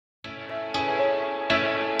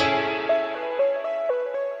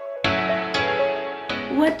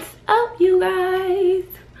What's up, you guys?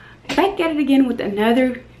 Back at it again with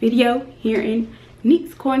another video here in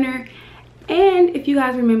Neek's Corner. And if you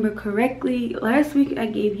guys remember correctly, last week I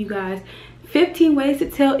gave you guys 15 ways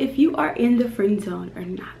to tell if you are in the friend zone or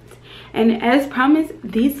not. And as promised,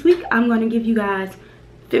 this week I'm going to give you guys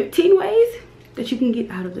 15 ways that you can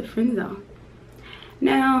get out of the friend zone.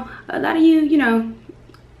 Now, a lot of you,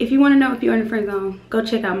 if you want to know if you're in the friend zone, go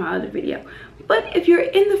check out my other video. But if you're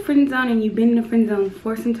in the friend zone and you've been in the friend zone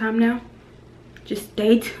for some time now, just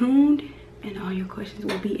stay tuned and all your questions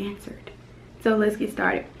will be answered. So let's get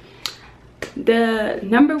started. The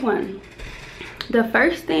number one, the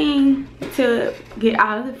first thing to get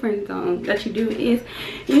out of the friend zone that you do is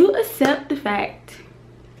you accept the fact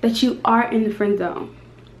that you are in the friend zone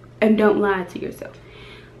and don't lie to yourself.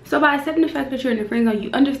 So by accepting the fact that you're in the friend zone,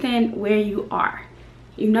 you understand where you are.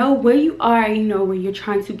 You know where you are, you know where you're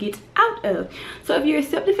trying to get out of. So if you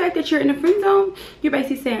accept the fact that you're in the friend zone, you're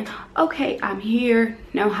basically saying, okay, I'm here.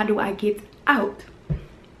 Now how do I get out?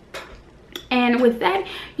 And with that,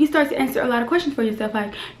 you start to answer a lot of questions for yourself,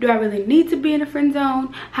 like, do I really need to be in the friend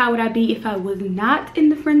zone? How would I be if I was not in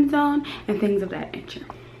the friend zone? And things of that nature.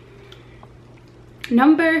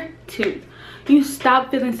 Number two, you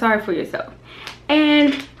stop feeling sorry for yourself.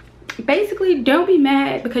 And basically, don't be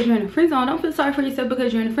mad because you're in a friend zone. Don't feel sorry for yourself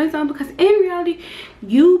because you're in a friend zone, because in reality,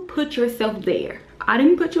 you put yourself there. I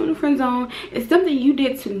didn't put you in the friend zone. It's something you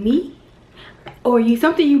did to me, or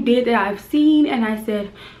something you did that I've seen and I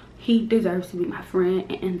said, he deserves to be my friend,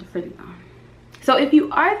 and in the friend zone. So if you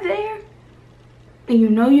are there and you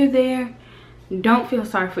know you're there, don't feel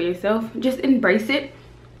sorry for yourself. Just embrace it,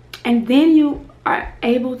 and then you are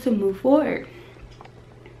able to move forward.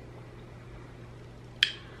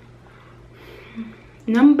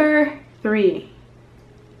 Number three,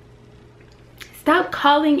 stop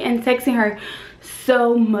calling and texting her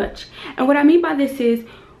so much. And what I mean by this is,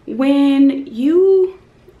 when you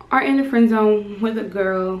are in the friend zone with a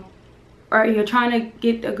girl, or you're trying to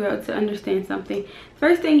get a girl to understand something,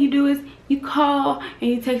 first thing you do is you call and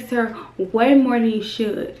you text her way more than you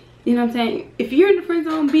should. You know what I'm saying? If you're in the friend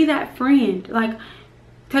zone, be that friend. Like,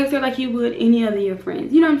 text her like you would any other of your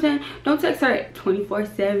friends. You know what I'm saying? Don't text her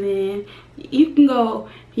 24/7. You can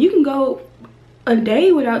go a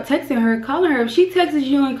day without texting her, calling her. If she texts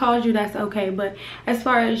you and calls you, that's okay. But as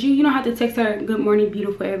far as you don't have to text her good morning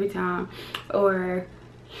beautiful every time. Or,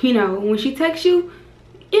 when she texts you,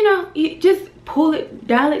 you just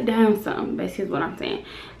dial it down some, basically is what I'm saying.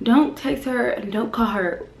 Don't text her and don't call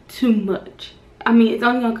her too much. I mean, it's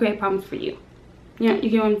only gonna create problems for you. You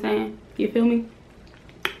get what I'm saying? You feel me?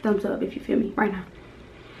 Thumbs up if you feel me right now.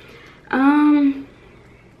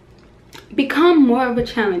 Become more of a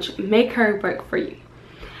challenge. Make her work for you.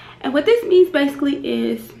 And what this means basically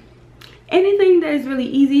is, anything that is really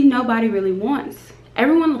easy, nobody really wants.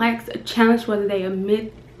 Everyone likes a challenge, whether they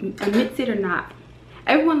admits it or not.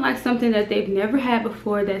 Everyone likes something that they've never had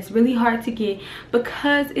before, that's really hard to get,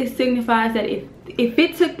 because it signifies that if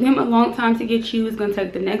it took them a long time to get you, it's gonna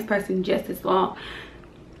take the next person just as long.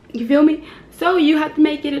 You feel me? So you have to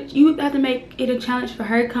make it a challenge for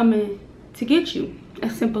her coming to get you.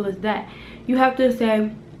 As simple as that. You have to say,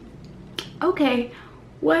 okay,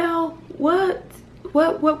 well, what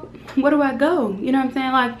do I go? You know what I'm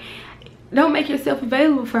saying? Like, don't make yourself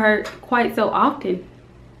available for her quite so often,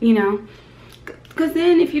 because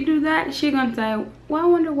then if you do that, she's gonna say, well, I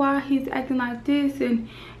wonder why he's acting like this. And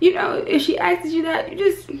if she asks you that, you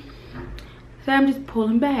just say, I'm just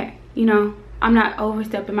pulling back. I'm not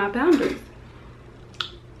overstepping my boundaries.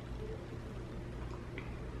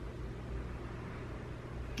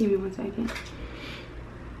 Give me 1 second.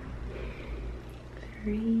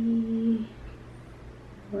 3,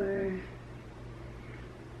 4.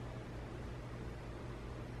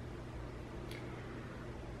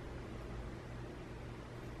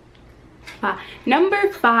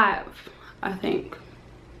 Number 5, I think.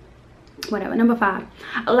 Whatever. Number 5.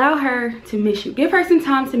 Allow her to miss you. Give her some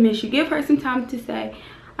time to miss you. Give her some time to say,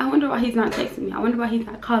 I wonder why he's not texting me. I wonder why he's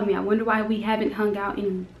not calling me. I wonder why we haven't hung out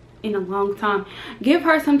in a long time. Give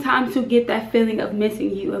her some time to get that feeling of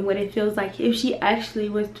missing you and what it feels like if she actually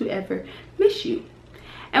was to ever miss you.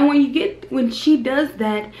 And when she does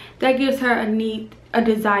that, that gives her a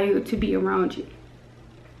desire to be around you.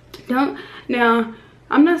 Now,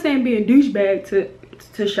 I'm not saying be a douchebag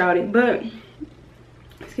to shawty, but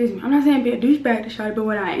excuse me, I'm not saying be a douchebag to shawty, but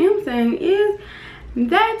what I am saying is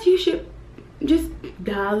that you should just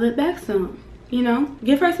dial it back some.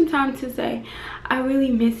 Give her some time to say, I really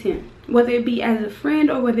miss him, whether it be as a friend,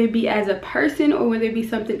 or whether it be as a person, or whether it be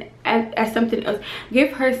something as something else.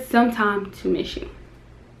 Give her some time to miss you.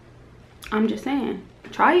 I'm just saying,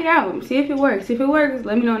 try it out, see if it works. If it works,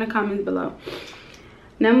 let me know in the comments below.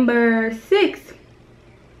 Number 6.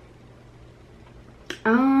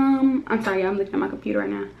 I'm sorry, I'm looking at my computer right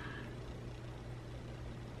now.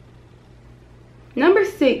 Number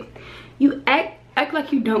 6, you act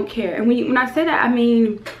like you don't care. And when I say that, I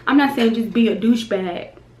mean, I'm not saying just be a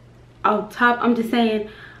douchebag off top. I'm just saying,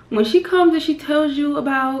 when she comes and she tells you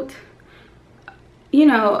about, you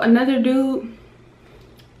know, another dude,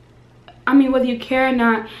 I mean, whether you care or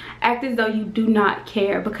not, act as though you do not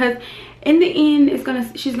care, because in the end,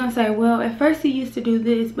 she's gonna say, well, at first he used to do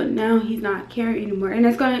this, but now he's not caring anymore. And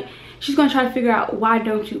she's gonna try to figure out, why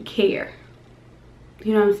don't you care?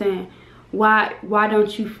 You know what I'm saying? Why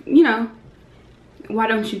don't you, you know, why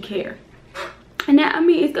don't you care? And that, I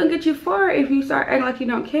mean, it's gonna get you far if you start acting like you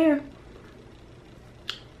don't care.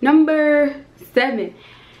 Number 7,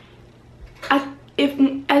 if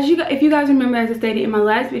you guys remember, as I stated in my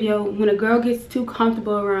last video, when a girl gets too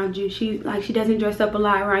comfortable around you, she doesn't dress up a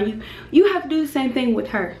lot around you, you have to do the same thing with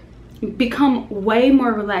her. Become way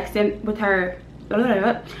more relaxed with her.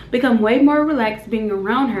 Become way more relaxed being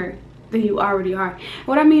around her than you already are.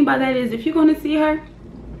 What I mean by that is, if you're going to see her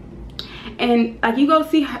and like you go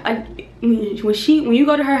see her, like, when you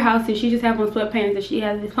go to her house and she just have on sweatpants and she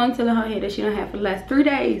has this ponytail in her head that she don't have for the last 3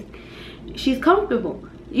 days, she's comfortable.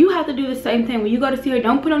 You have to do the same thing. When you go to see her,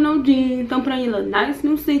 don't put on no jeans, don't put on your little nice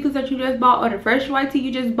new sneakers that you just bought, or the fresh white tee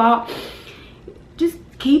you just bought. Just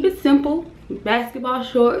keep it simple. Basketball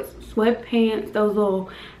shorts, sweatpants, those little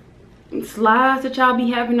slides that y'all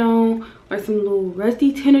be having on, or some little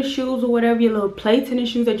rusty tennis shoes or whatever, your little play tennis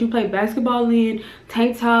shoes that you play basketball in,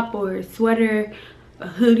 tank top or a sweater, a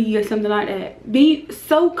hoodie or something like that. Be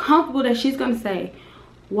so comfortable that she's gonna say,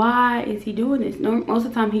 why is he doing this? No, most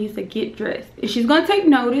of the time he used to get dressed. And she's gonna take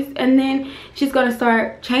notice, and then she's gonna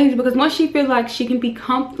start changing, because once she feels like she can be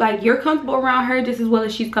like you're comfortable around her just as well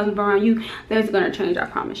as she's comfortable around you, that's gonna change, I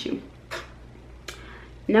promise you.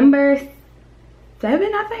 Number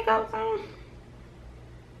 7, I think I was on.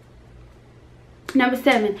 Number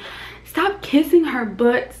 7, stop kissing her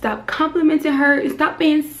butt, stop complimenting her, and stop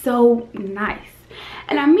being so nice.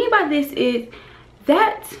 And I mean by this is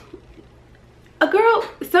that a girl,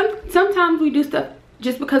 sometimes we do stuff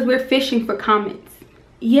just because we're fishing for comments.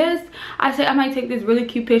 Yes, I say I might take this really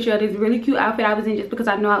cute picture of this really cute outfit I was in just because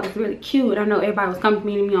I know I was really cute. I know everybody was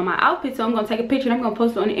complimenting me on my outfit, so I'm gonna take a picture and I'm gonna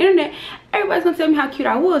post it on the internet. Everybody's gonna tell me how cute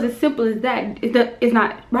I was. It's simple as that. It's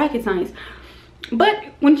not rocket science. But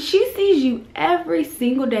when she sees you every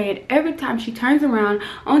single day and every time she turns around,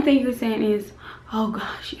 only thing you're saying is, oh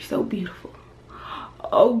gosh, you're so beautiful.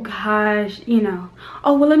 Oh gosh, you know,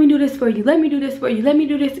 oh well, let me do this for you, let me do this for you, let me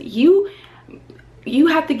do this. You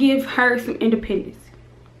have to give her some independence.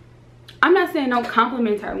 I'm not saying don't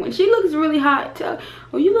compliment her. When she looks really hot, tell,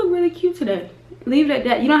 oh, you look really cute today. Leave it at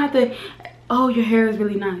that. You don't have to, oh, your hair is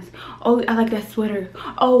really nice, oh, I like that sweater,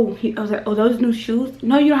 oh, I was like, oh, those new shoes.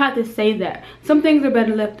 No, you don't have to say that. Some things are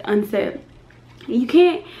better left unsaid. You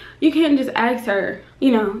can't just ask her,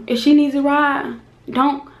 you know, if she needs a ride.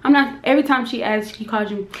 I'm not, every time she asks, she calls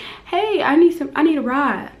you, hey, I need a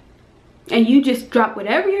ride, and you just drop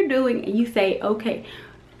whatever you're doing and you say, okay.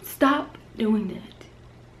 Stop doing that.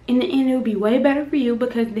 In the end, it'll be way better for you,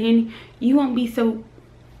 because then you won't be so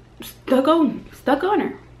stuck on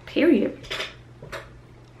her, period.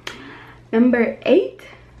 Number 8,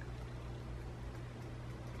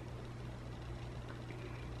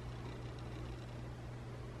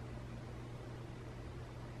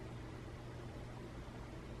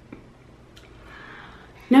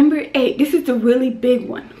 this is the really big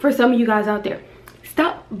one for some of you guys out there.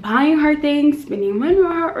 Stop buying her things, spending money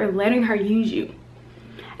on her, or letting her use you.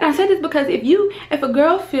 And I say this because if a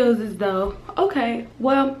girl feels as though, okay,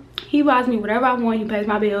 well, he buys me whatever I want, he pays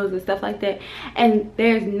my bills and stuff like that, and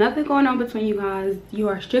there's nothing going on between you guys, you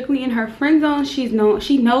are strictly in her friend zone, she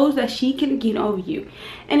knows that she can get over you.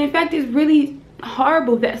 And in fact, it's really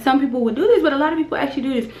horrible that some people would do this, but a lot of people actually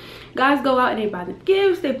do this. Guys go out and they buy them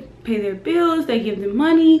gifts, they pay their bills, they give them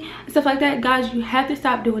money, stuff like that. Guys, you have to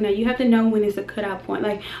stop doing that. You have to know when it's a cutout point.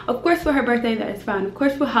 Like, of course for her birthday, that is fine. Of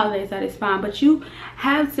course for holidays, that is fine. But you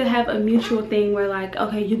have to have a mutual thing where, like,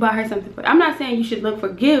 okay, you buy her something for, I'm not saying you should look for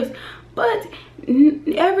gifts, but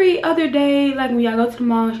every other day, like when y'all go to the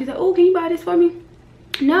mall, she's like, oh, can you buy this for me?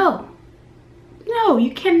 No,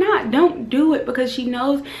 you cannot. Don't do it, because she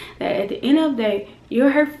knows that at the end of the day,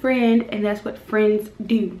 you're her friend, and that's what friends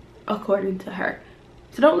do according to her.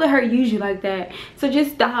 So don't let her use you like that. So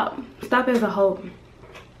just stop as a whole.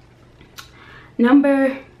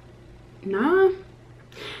 Number 9,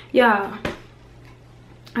 yeah,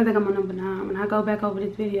 I think I'm on number 9. When I go back over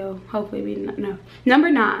this video, hopefully we no. Number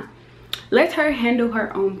 9, let her handle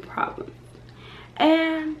her own problems.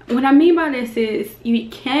 And what I mean by this is, you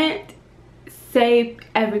can't save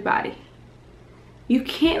everybody. You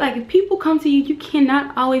can't, like, if people come to you, you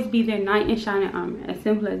cannot always be their knight in shining armor, as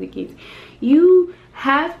simple as it gets. You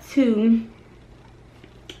have to,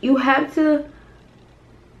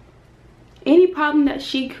 any problem that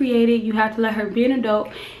she created, you have to let her be an adult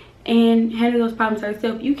and handle those problems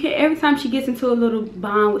herself. You can't, every time she gets into a little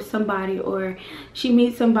bond with somebody, or she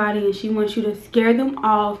meets somebody and she wants you to scare them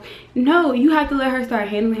off, no, you have to let her start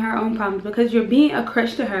handling her own problems, because you're being a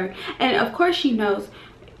crutch to her. And of course she knows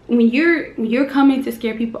when you're coming to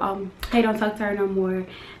scare people off, hey, don't talk to her no more,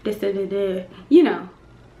 this, you know,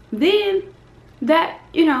 then that,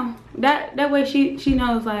 you know, that way she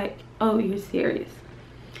knows, like, oh, you're serious.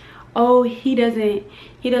 Oh, he doesn't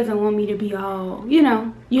want me to be all, you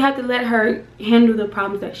know. You have to let her handle the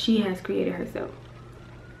problems that she has created herself.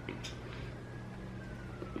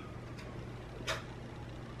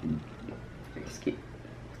 Excuse.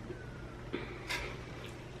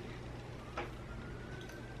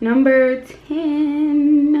 Number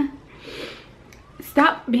 10,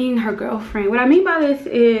 stop being her girlfriend. What I mean by this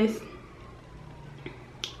is,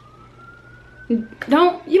 you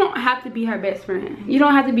don't have to be her best friend. You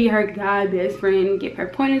don't have to be her guy best friend, give her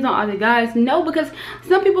pointers on other guys. No, because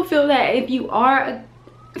some people feel that if you are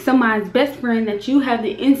somebody's best friend, that you have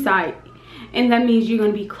the insight, and that means you're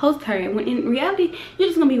going to be close to her, and when in reality you're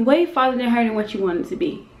just going to be way farther than her than what you wanted to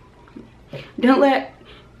be. Don't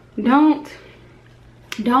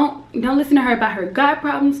listen to her about her guy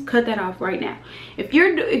problems. Cut that off right now. If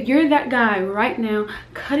you're that guy right now,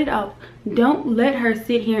 cut it off. Don't let her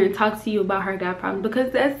sit here and talk to you about her guy problems,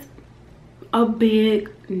 because that's a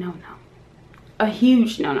big no-no, a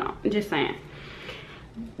huge no-no. I'm just saying.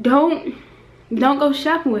 Don't go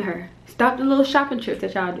shopping with her. Stop the little shopping trips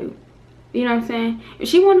that y'all do. You know what I'm saying? If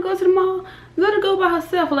she want to go to the mall, let her go by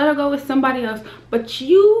herself, or let her go with somebody else. But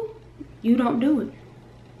you don't do it.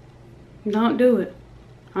 Don't do it.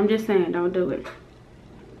 I'm just saying, don't do it.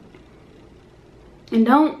 And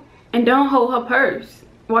don't hold her purse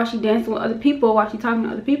while she dancing with other people, while she talking to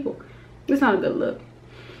other people. It's not a good look.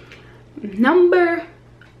 Number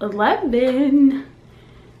 11,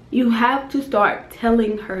 you have to start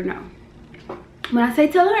telling her no. When I say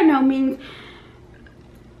telling her no, means,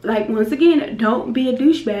 like, once again, don't be a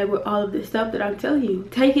douchebag with all of this stuff that I'm telling you.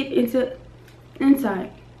 Take it into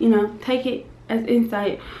insight, you know, take it as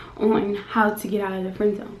insight on how to get out of the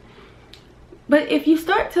friend zone. But if you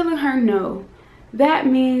start telling her no, that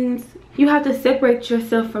means you have to separate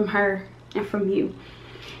yourself from her and from you.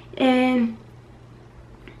 And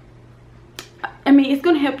I mean, it's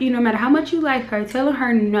gonna help you no matter how much you like her. Telling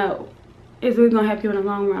her no is really gonna help you in the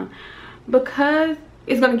long run, because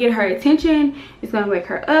it's gonna get her attention, it's gonna wake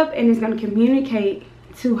her up, and it's gonna communicate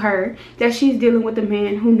to her that she's dealing with a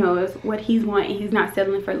man who knows what he's wanting. He's not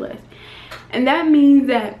settling for less. And that means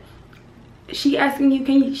that she asking you,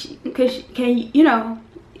 can you, you know,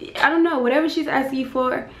 I don't know, whatever she's asking you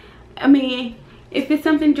for. I mean, if it's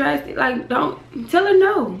something drastic, like, don't tell her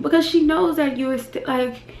no, because she knows that you're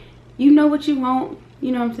like, you know what you want.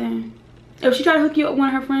 You know what I'm saying? If she try to hook you up with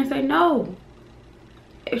one of her friends, say no.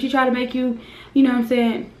 If she try to make you, you know what I'm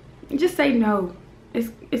saying, just say no.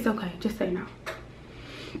 It's okay, just say no.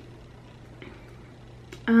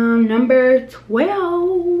 Number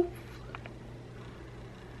 12,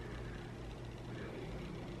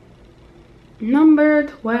 number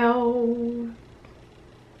 12,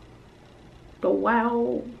 the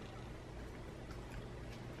wow.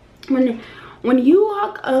 When you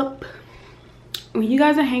walk up, when you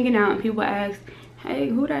guys are hanging out and people ask, hey,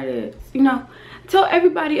 who that is, you know, tell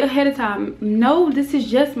everybody ahead of time, no, this is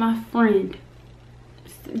just my friend.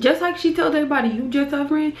 Just like she told everybody, you just her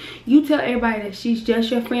friend, you tell everybody that she's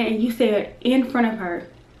just your friend, and you say it in front of her.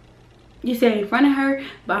 You say it in front of her,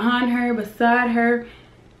 behind her, beside her,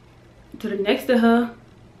 to the next to her,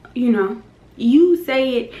 you know. You say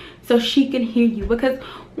it so she can hear you, because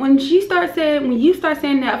when you start saying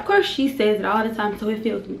that, of course she says it all the time,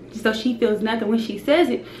 so she feels nothing when she says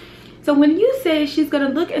it. So when you say it, she's gonna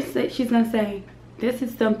look and say, she's gonna say, this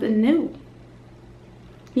is something new,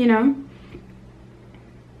 you know.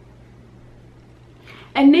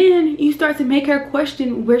 And then you start to make her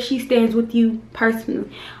question where she stands with you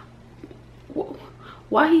personally.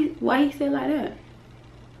 Why he said like that?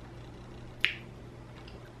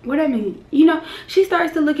 What I mean, you know, she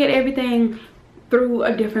starts to look at everything through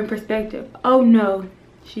a different perspective. Oh no,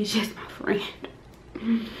 she's just my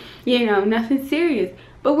friend. You know, nothing serious.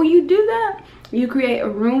 But when you do that, you create a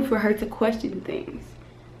room for her to question things.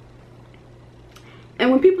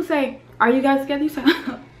 And when people say, are you guys together? You say,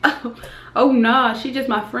 oh nah, she's just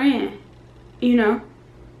my friend, you know.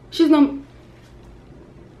 She's gonna,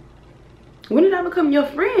 when did I become your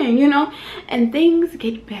friend, you know? And things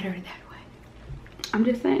get better that way. I'm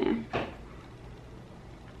just saying.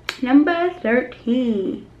 Number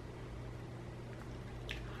 13.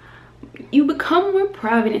 You become more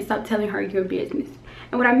private and stop telling her your business.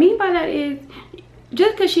 And what I mean by that is,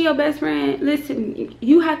 just because she's your best friend, listen,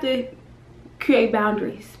 you have to create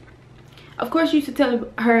boundaries. Of course, you should tell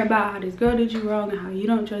her about how this girl did you wrong and how you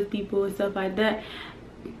don't trust people and stuff like that.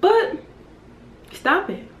 But stop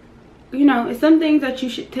it. You know, it's some things that you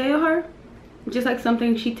should tell her, just like some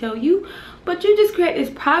things she tell you. But you just create this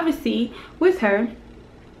privacy with her,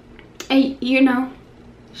 and you know,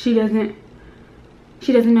 she doesn't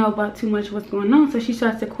know about too much what's going on, so she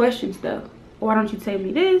starts to question stuff. Why don't you tell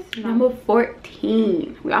me this? Number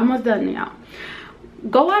 14. We're almost done now.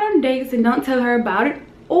 Go out on dates and don't tell her about it,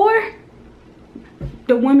 or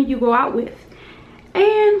the women you go out with.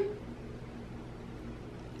 And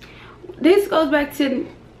this goes back to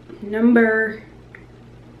number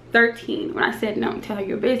 13 when I said don't tell her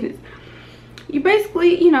your business. You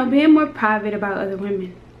basically, you know, being more private about other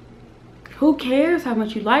women. Who cares how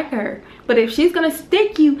much you like her? But if she's gonna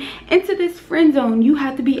stick you into this friend zone, you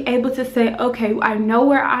have to be able to say, okay, I know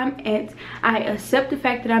where I'm at. I accept the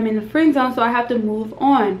fact that I'm in the friend zone, so I have to move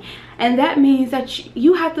on. And that means that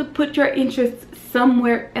you have to put your interests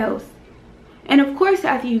somewhere else. And of course,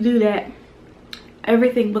 after you do that,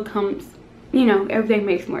 everything becomes, you know, everything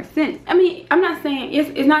makes more sense. I mean, I'm not saying,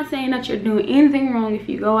 it's not saying that you're doing anything wrong if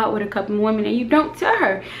you go out with a couple of women and you don't tell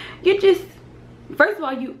her. You just, first of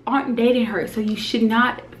all, you aren't dating her, so you should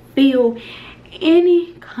not feel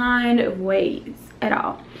any kind of ways at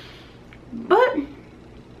all. But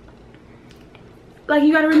like,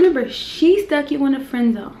 you gotta remember, she stuck you in a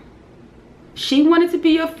friend zone. She wanted to be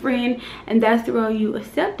your friend, and that's the role you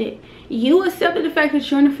accepted. You accepted the fact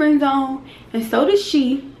that you're in the friend zone, and so did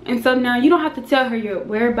she. And so now you don't have to tell her your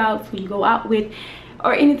whereabouts, who you go out with,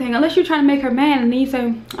 or anything, unless you're trying to make her mad, and then you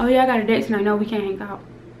say, oh yeah, I got a date tonight, no, we can't hang out.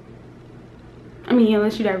 I mean,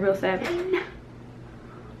 unless you're that real savage.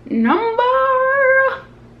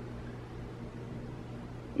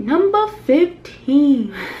 Number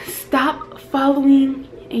 15. Stop following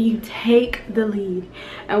and you take the lead.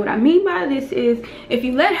 And what I mean by this is, if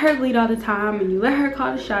you let her lead all the time and you let her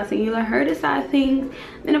call the shots and you let her decide things,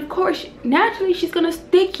 then of course naturally she's gonna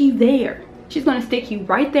stick you there. She's gonna stick you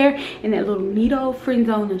right there in that little neat old friend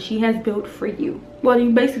zone that she has built for you. Well,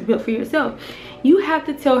 you basically built for yourself. You have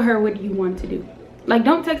to tell her what you want to do. Like,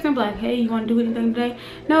 don't text them like, hey, you want to do anything today?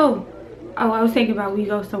 No. Oh, I was thinking about we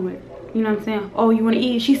go somewhere. You know what I'm saying? Oh, you want to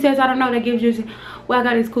eat? She says, I don't know. That gives you, well, I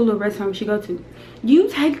got this cool little restaurant we should go to. You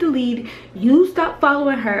take the lead. You stop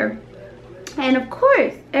following her. And of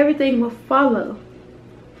course, everything will follow.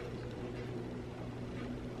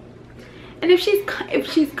 And if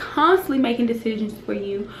she's constantly making decisions for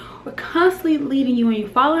you, or constantly leading you, and you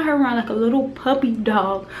follow her around like a little puppy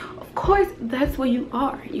dog, of course that's where you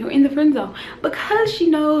are. You're in the friend zone, because she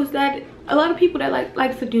knows that a lot of people that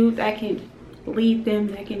likes to do that can lead them,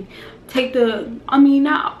 that can take the, I mean,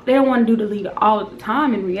 not, they don't want to do the lead all the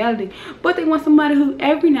time in reality, but they want somebody who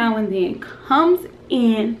every now and then comes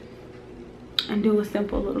in and do a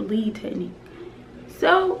simple little lead technique.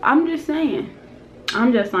 So I'm just saying.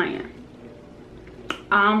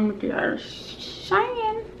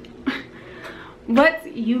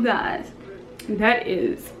 But you guys, that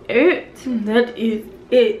is it.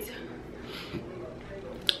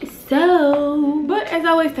 So, but as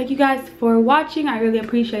always, thank you guys for watching. I really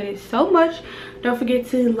appreciate it so much. Don't forget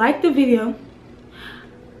to like the video,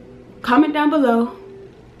 comment down below,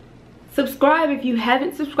 subscribe if you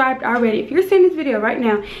haven't subscribed already. If you're seeing this video right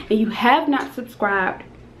now and you have not subscribed,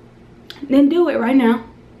 then do it right now,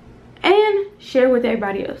 and share with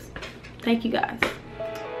everybody else. Thank you guys.